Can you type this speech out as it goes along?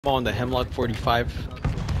on the Hemlock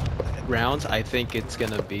 45 rounds, I think it's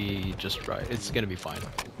gonna be just right. It's gonna be fine.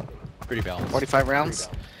 Pretty balanced. 45 rounds?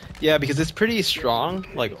 Yeah, because it's pretty strong,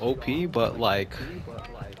 like OP, but like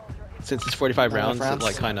since it's 45 rounds, it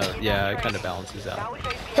like kind of it kind of balances out.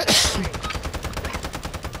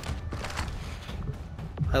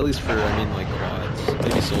 At least for like quads,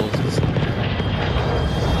 maybe souls is.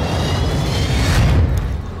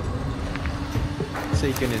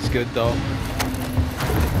 Seiken is good though.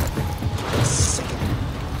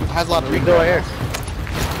 It has a lot of recoil here.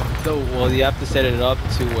 So, well, you have to set it up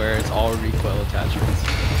to where it's all recoil attachments.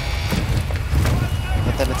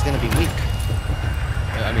 But then it's gonna be weak.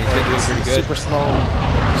 Yeah, I mean, it's doing pretty good. Super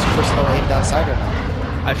slow aim down sider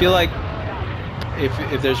now. I feel like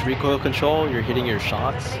if there's recoil control, you're hitting your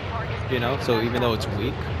shots, you know. So even though it's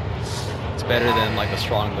weak, it's better than like a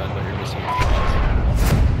strong gun, but you're missing your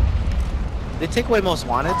shots. They take away most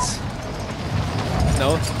wanteds.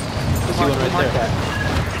 No, you see one right there.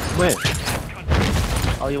 Wait.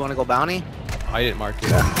 Oh, you want to go bounty? I didn't mark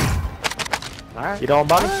it. All right. You don't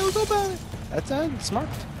bounty? All right, we'll go bounty. That's smart.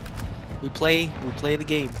 We play the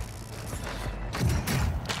game.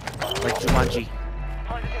 Like Jumanji.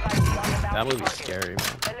 That movie's scary,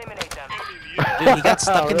 man. Dude, he got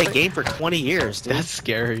stuck in the game for 20 years, dude. That's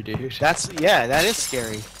scary, dude. That is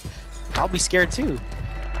scary. I'll be scared too.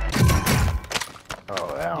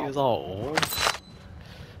 Oh, yeah. He was all old.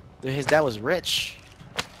 Dude, his dad was rich.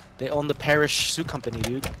 They own the Parish Suit Company,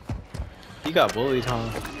 dude. He got bullied, huh?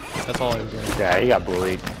 That's all I was doing. Yeah, he got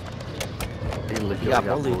bullied. He got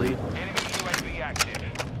bullied.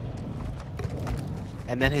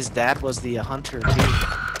 And then his dad was the hunter too.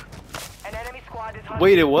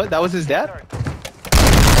 Wait, what? That was his dad?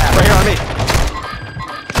 Yeah, right here on me.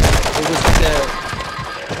 It was like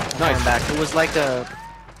a Nice. back. It was like a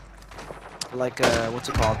what's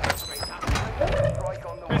it called?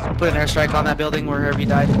 Put an airstrike on that building wherever he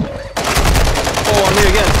died. Oh, on me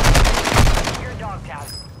again.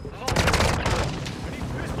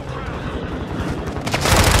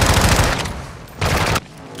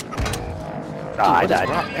 I died.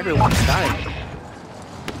 Everyone's dying.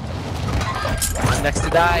 I'm next to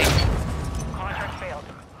die.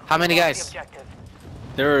 How many guys?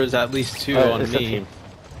 There was at least two on it's a me. team.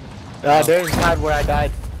 They're inside where I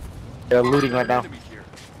died. They're looting right now.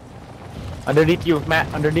 Underneath you,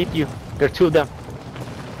 Matt. Underneath you. There's two of them.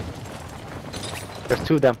 There's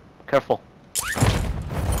two of them. Careful.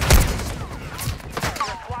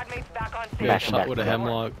 Yeah, shot with a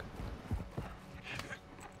hemlock.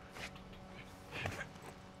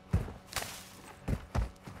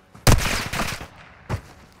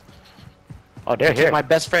 Oh, they're here. My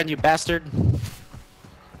best friend, you bastard.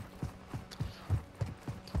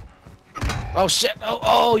 Oh shit!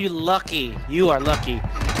 Oh, you lucky! You are lucky.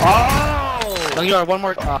 Oh! No, you are one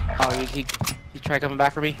more. He tried coming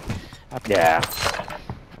back for me. Yeah.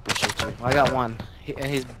 Appreciate you. Well, I got one, and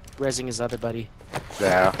he's rezzing his other buddy.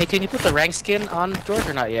 Yeah. Hey, can you put the rank skin on George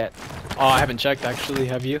or not yet? Oh, I haven't checked actually.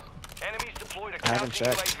 Have you? I haven't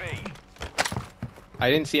checked. I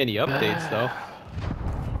didn't see any updates though.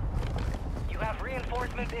 You have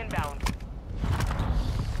reinforcements inbound.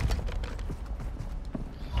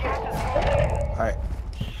 Alright.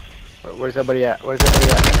 Where's everybody at? Where's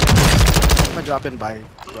everybody at? I'm gonna drop in right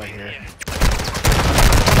here.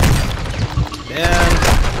 Man.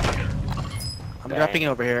 I'm dropping in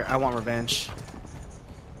over here. I want revenge.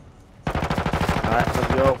 Alright,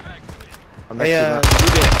 let's go. Hey,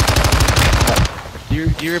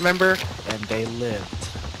 do you remember? And they lived.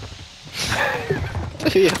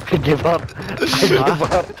 I give up. I give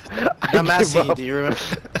up. I'm asking you, do you remember?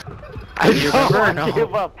 I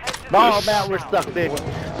give up. No, man, we're stuck there.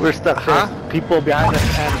 We're stuck there. People behind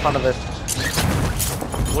us and in front of us.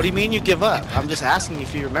 What do you mean you give up? I'm just asking you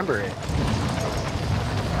if you remember it.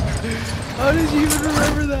 How did you even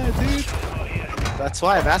remember that, dude? That's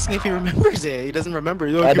why I'm asking if he remembers it. He doesn't remember.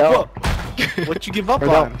 You I give know. up. What you give up Or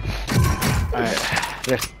on? Alright.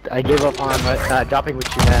 Yes, I gave up on dropping with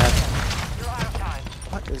you, man.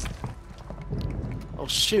 What is? Oh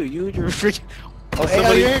shoot! You're freaking. Oh,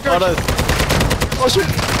 somebody on us. Oh shoot!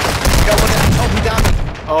 Got one. Oh, he down me.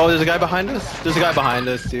 Oh, there's a guy behind us. There's a guy behind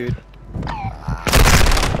us, dude.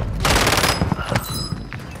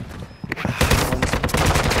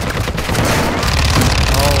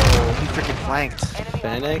 Oh, he freaking flanked.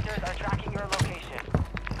 Fennec.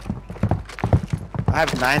 I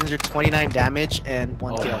have 929 damage and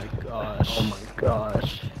one Oh kill. my gosh. Oh my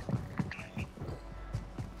gosh.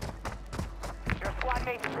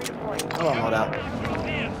 Oh, I'm hold out.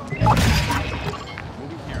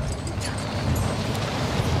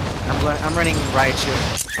 I'm running right here.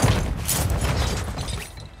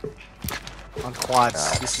 on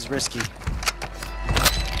quads. This is risky.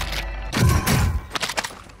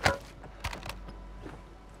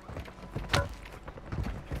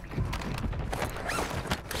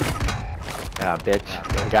 Ah, bitch.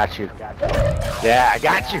 I got you. Yeah, I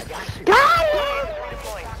got you.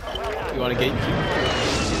 You want to get?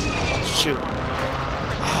 Shoot.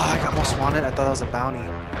 Oh, I got most wanted. I thought that was a bounty.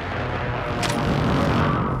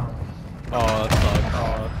 Oh, that sucks.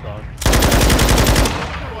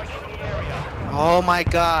 Oh my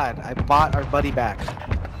god. I bought our buddy back.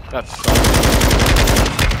 That sucks.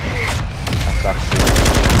 That sucks.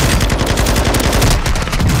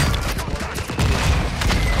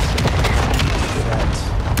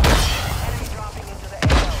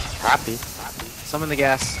 Happy. Some in the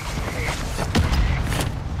gas.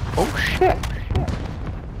 Oh shit.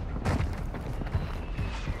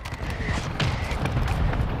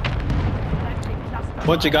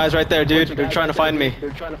 Bunch of guys right there, dude. They're trying to find me.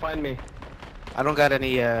 I don't got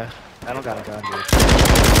any, I don't got a gun, dude.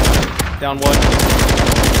 Down one.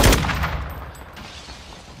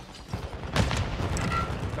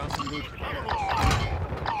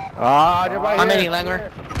 Ah, they're right How here. many, Langer?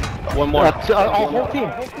 One more. Whole team.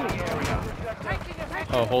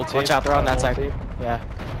 Oh, whole team. Watch out, they're on that side. Yeah.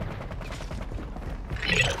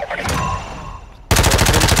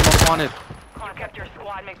 Most wanted. Contact your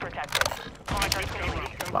squad mate protected. Contact facility.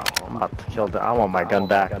 I'm about to kill the. I want my gun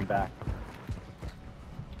back.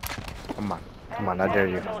 Come on, I dare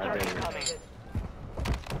you. Soldier incoming.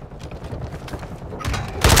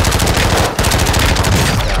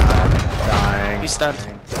 Dying. He's stunned.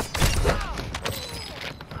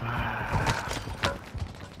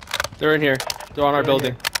 They're in here. They're on our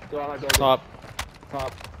building. Top.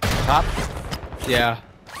 Top? Yeah.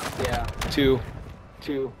 Two.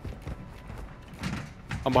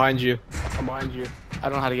 I'm behind you. I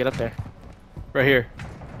don't know how to get up there. Right here.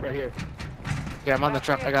 Yeah, I'm on the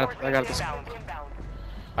truck. I got this. Inbound.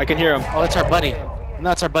 I can hear him. Oh, that's our buddy. No,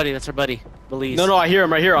 that's our buddy. That's our buddy. Belize. No, I hear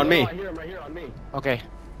him right here on me. Okay.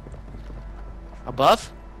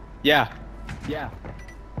 Above? Yeah.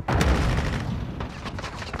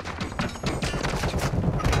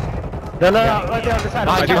 No, right there on the side.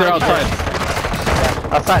 I think they're outside.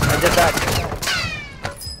 Outside, I just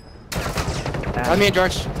died. On me,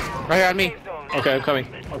 George. Right here on me. Okay, I'm coming.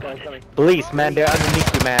 Police, man, they're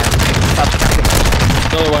underneath you, man. Stop shooting.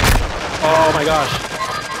 Another one. Oh my gosh.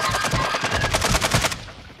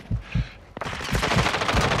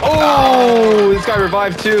 Oh, this guy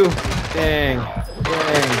revived too. Dang.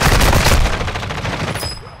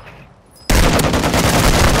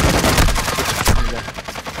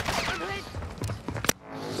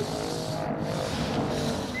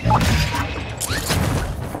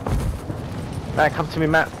 Matt, come to me,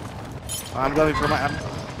 Matt. I'm going for my.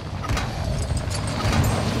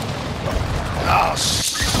 Oh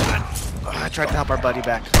shit! I tried to help our buddy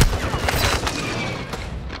back.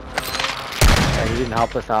 Yeah, you didn't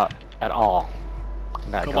help us out at all.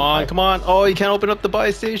 Come on. Oh, you can't open up the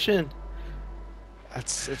buy station.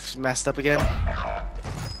 It's messed up again. I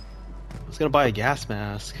was gonna buy a gas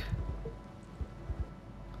mask.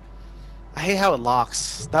 I hate how it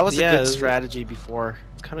locks. That was a Yeah, good strategy before.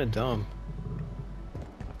 It's kind of dumb.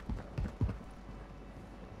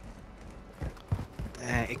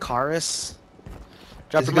 Icarus.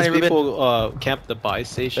 Drop It's the money, because Ruben. people camp the buy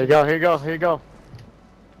station. Here you go.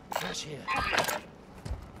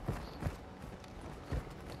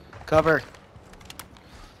 Cover.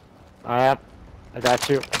 Alright, I got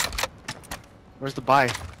you. Where's the buy?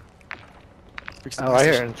 Oh, right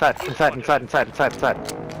here, inside. Oh,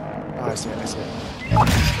 I see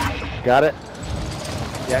it. Got it?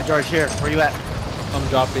 Yeah, George, here. Where you at? I'm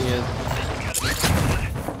dropping in.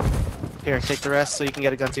 Here, take the rest so you can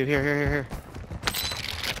get a gun too. Here.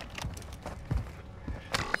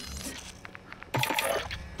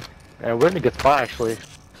 Yeah, we're in a good spot, actually.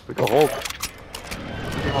 We go hold.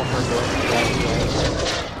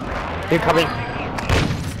 Incoming.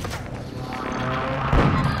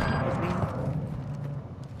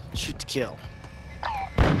 Shoot to kill.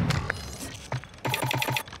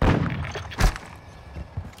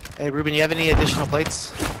 Hey, Ruben, you have any additional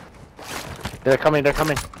plates? They're coming.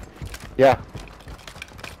 Yeah.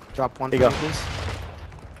 Drop one for Here you me, go. please.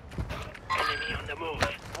 Enemy on the move.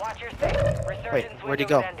 Watch your six. Resurgence Wait, where'd he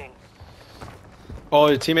window go? ending. Oh,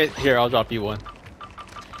 your teammate. Here, I'll drop you one.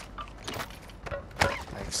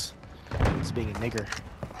 Thanks. He's being a nigger.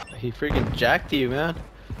 He freaking jacked you, man.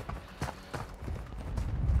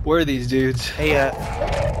 Where are these dudes? Hey,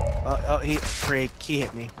 he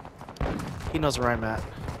hit me. He knows where I'm at.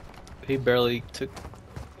 He barely took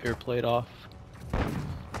your plate off.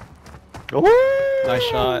 Ooh! Nice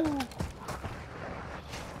shot.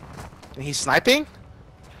 He's sniping?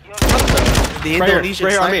 You're The Right Indonesian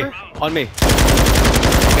here, sniper? on me.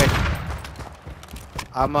 Okay.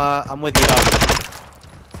 I'm with you.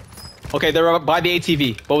 Okay, they're by the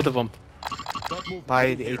ATV, both of them.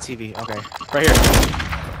 By the ATV. Okay. Right here.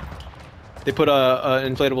 They put a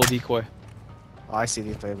inflatable decoy. Oh, I see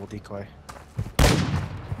the inflatable decoy.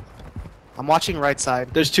 I'm watching right side.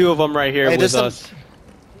 There's two of them right here Hey, with there's some- us.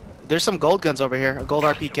 There's some gold guns over here. A gold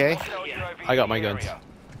RPK. I got my guns.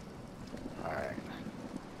 Alright.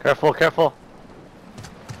 Careful, careful.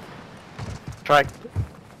 Try.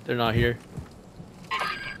 They're not here.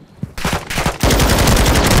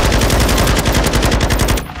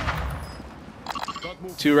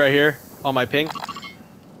 Two right here on my ping.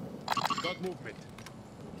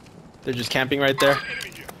 They're just camping right there.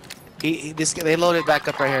 They loaded back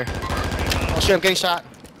up right here. Oh shit, I'm getting shot.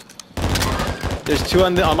 There's two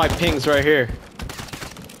on my pings right here.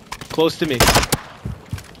 Close to me. no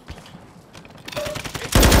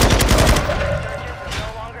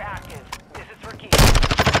longer active. This is for keep.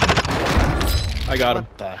 I got him.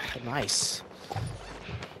 What the? Nice.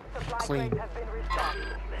 Supply Clean. crates have been restocked.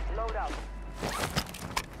 Load up.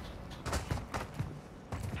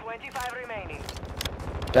 25 remaining.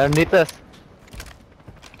 They're underneath us.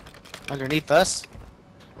 Underneath us?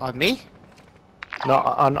 On me? No,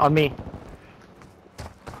 on me.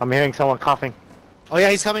 I'm hearing someone coughing. Oh yeah,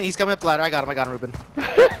 he's coming up the ladder. I got him, Ruben. Dude,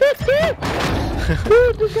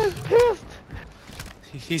 this guy's pissed.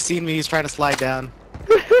 He's seen me, he's trying to slide down.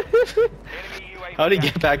 Enemy UAV How'd he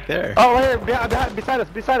get back there? Oh, right here, beside us,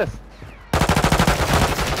 beside us.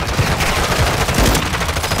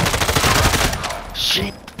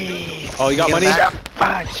 Jeez. Oh, you got Get money? back.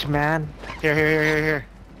 Fudge, man. Here.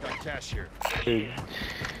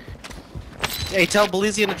 Hey, tell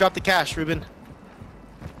Belizean to drop the cash, Ruben.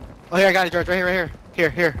 Oh, here, I got it, George. Right here.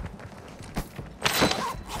 Here.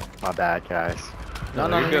 My bad, guys. No,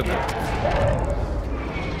 you're you're good.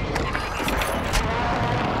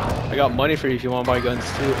 I got money for you if you want to buy guns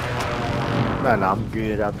too. No, I'm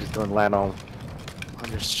good. I'm just doing land on. On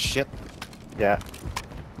your ship. Yeah.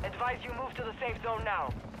 Advise you move to the safe zone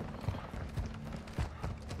now.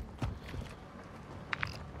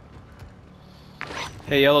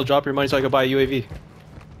 Hey, Yellow, drop your money so I can buy a UAV.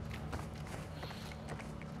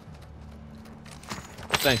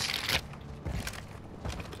 Thanks.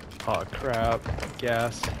 Oh crap,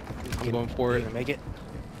 gas. I'm going for You it. gonna make it?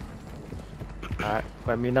 Alright,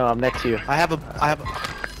 let me know. I'm next to you. I have a.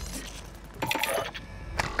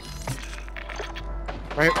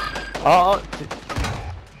 Right. Oh,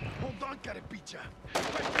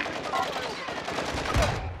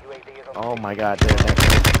 oh my god, they're next.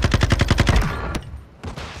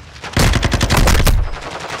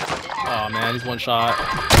 Oh man, he's one shot.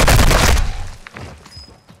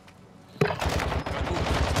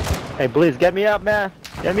 Hey, Blizz, get me up, man.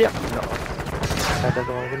 Get me up. No. That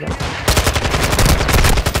doesn't want to get me up.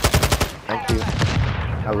 Thank you.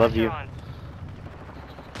 I love you.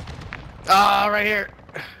 Ah, right here.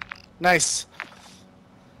 Nice.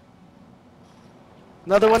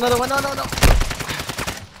 Another one. No.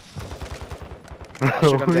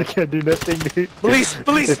 Shit, I'm We dead. can't do nothing, dude. Police!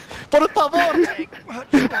 Por favor!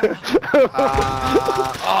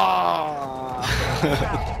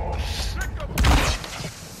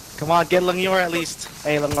 Come on, get LEMUR at least.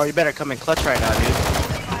 Hey, LEMUR, you better come in clutch right now, dude.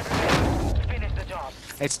 Finish the job.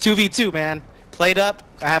 It's 2v2, man. Plate up.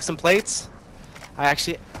 I have some plates. I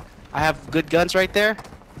have good guns right there.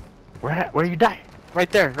 Where you die?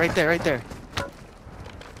 Right there. The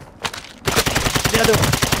other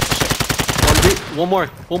one. One more.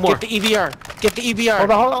 Get the EVR.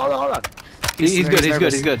 Hold on. He's good.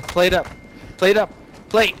 nervous. Plate up.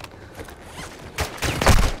 Plate.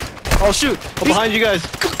 Oh shoot! Oh, behind you guys.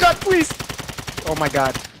 God, please! Oh my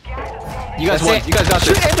god. You guys That's won. it. You guys got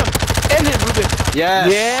Shoot, this. end him, Ruben. Yes.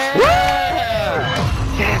 Yeah!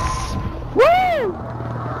 Yes! Woo!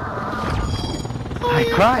 I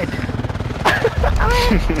cried.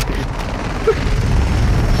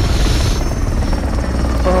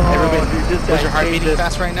 Hey, Ruben, dude, this was guy your heart changed beating it.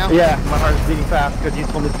 fast right now? Yeah, my heart's beating fast because you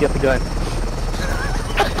told me to get the gun.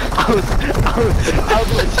 I was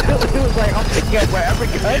legit, it was like, I'm picking up wherever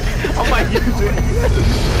gun, I might use it.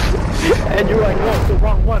 And you were like, no, it's the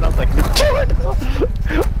wrong one. I was like,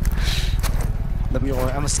 no.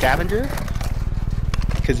 I'm a scavenger?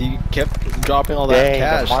 Because you kept dropping all that Dang,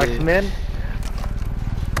 cash. the dude. marksman.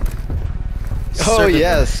 Oh Service.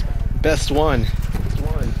 yes, best one.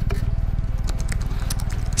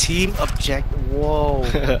 Team object. Whoa.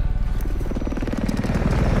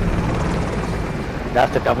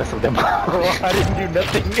 That's the dumbest of them all. I didn't do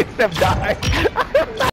nothing except die.